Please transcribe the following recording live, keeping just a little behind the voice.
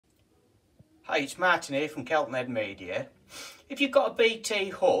Hi, it's Martin here from Keltonhead Media. If you've got a BT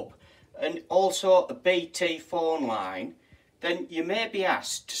hub and also a BT phone line, then you may be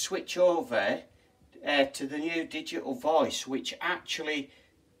asked to switch over to the new digital voice, which actually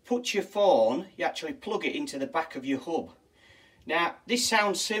puts your phone, you actually plug it into the back of your hub. Now, this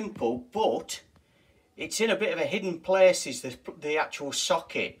sounds simple, but it's in a bit of a hidden places, the actual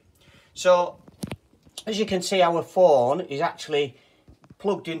socket. So, as you can see, our phone is actually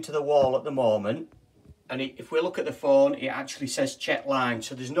plugged into the wall at the moment, and if we look at the phone, it actually says check line,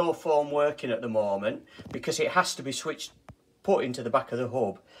 so there's no phone working at the moment because it has to be put into the back of the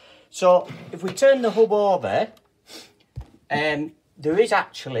hub. So if we turn the hub over, there is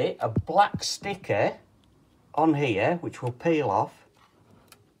actually a black sticker on here which will peel off,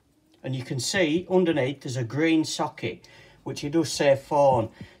 and you can see underneath there's a green socket which it does say phone.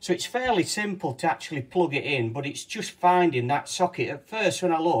 So it's fairly simple to actually plug it in, but it's just finding that socket. At first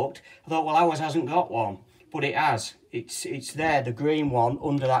when I looked, I thought, well, ours hasn't got one, but it has. It's there, the green one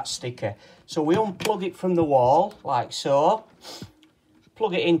under that sticker. So we unplug it from the wall like so,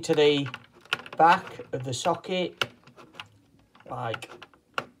 plug it into the back of the socket like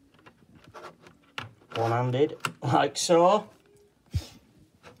one-handed, like so.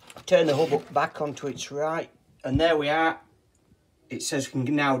 Turn the hub back onto its right, and there we are. It says we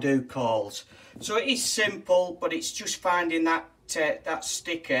can now do calls. So it is simple, but it's just finding that that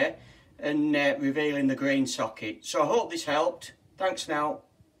sticker and revealing the green socket. So I hope this helped. Thanks now.